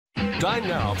Time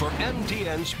now for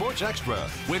MTN Sports Extra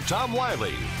with Tom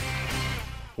Wiley.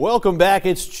 Welcome back.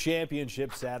 It's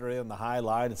Championship Saturday on the High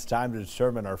Line. It's time to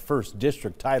determine our first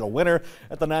district title winner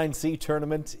at the 9C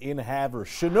tournament in Havre.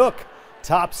 Chinook,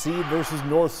 top seed versus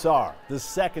North Star, the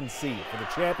second seed for the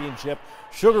championship.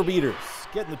 Sugar Beaters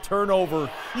getting the turnover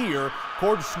here.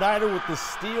 Cord Schneider with the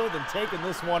steal, then taking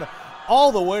this one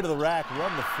all the way to the rack,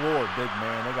 run the floor, big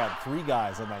man. They got three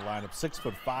guys on that lineup,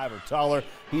 6'5" or taller.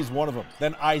 He's one of them.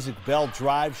 Then Isaac Bell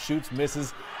drives, shoots,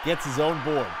 misses, gets his own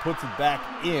board, puts it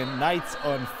back in. Knights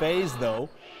unfazed though.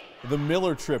 The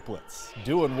Miller triplets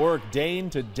doing work. Dane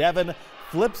to Devin,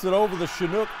 flips it over the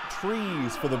Chinook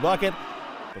trees for the bucket.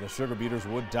 But the Sugar Beaters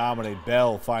would dominate.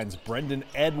 Bell finds Brendan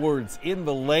Edwards in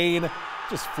the lane,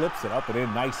 just flips it up and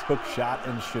in. Nice hook shot,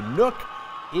 and Chinook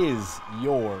is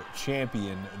your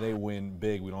champion. They win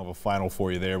big. We don't have a final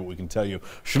for you there, but we can tell you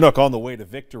Chinook on the way to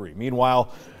victory.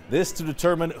 Meanwhile, this to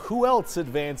determine who else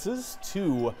advances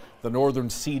to the Northern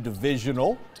C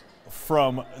Divisional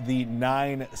from the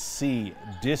 9C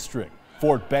district.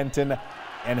 Fort Benton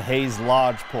and Hayes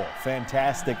Lodgepole.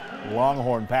 Fantastic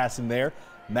Longhorn passing there.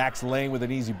 Max Lane with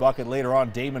an easy bucket. Later on,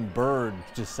 Damon Bird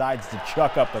decides to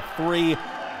chuck up a three.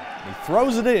 He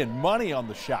throws it in, money on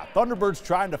the shot. Thunderbirds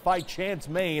trying to fight Chance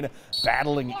Main,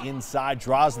 battling inside,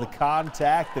 draws the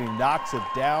contact, and he knocks it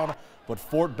down. But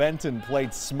Fort Benton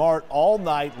played smart all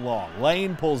night long.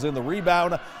 Lane pulls in the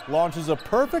rebound, launches a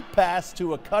perfect pass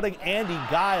to a cutting Andy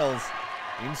Giles.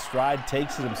 In stride,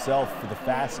 takes it himself for the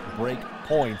fast break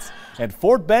points. And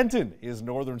Fort Benton is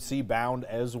Northern C bound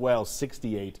as well,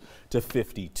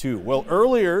 68-52. Well,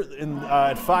 earlier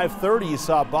at 5:30, you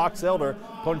saw Box Elder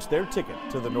punch their ticket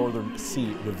to the Northern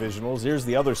C Divisionals. Here's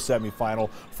the other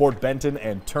semifinal, Fort Benton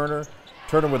and Turner.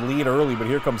 Turner would lead early, but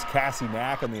here comes Cassie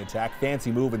Knack on the attack.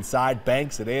 Fancy move inside,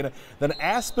 banks it in. Then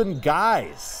Aspen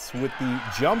Guys with the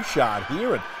jump shot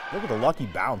here. And look at the lucky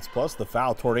bounce, plus the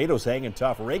foul. Tornadoes hanging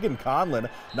tough. Reagan Conlon,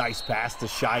 nice pass to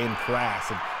Cheyenne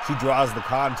Crass. And she draws the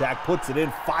contact, puts it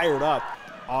in, fired up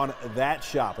on that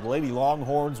shot. But the Lady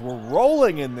Longhorns were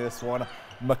rolling in this one.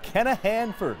 McKenna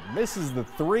Hanford misses the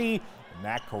three.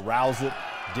 Knack corrals it,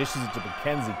 dishes it to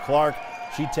Mackenzie Clark.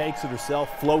 She takes it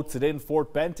herself, floats it in.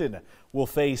 Fort Benton will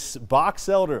face Box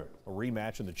Elder, a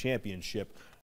rematch in the championship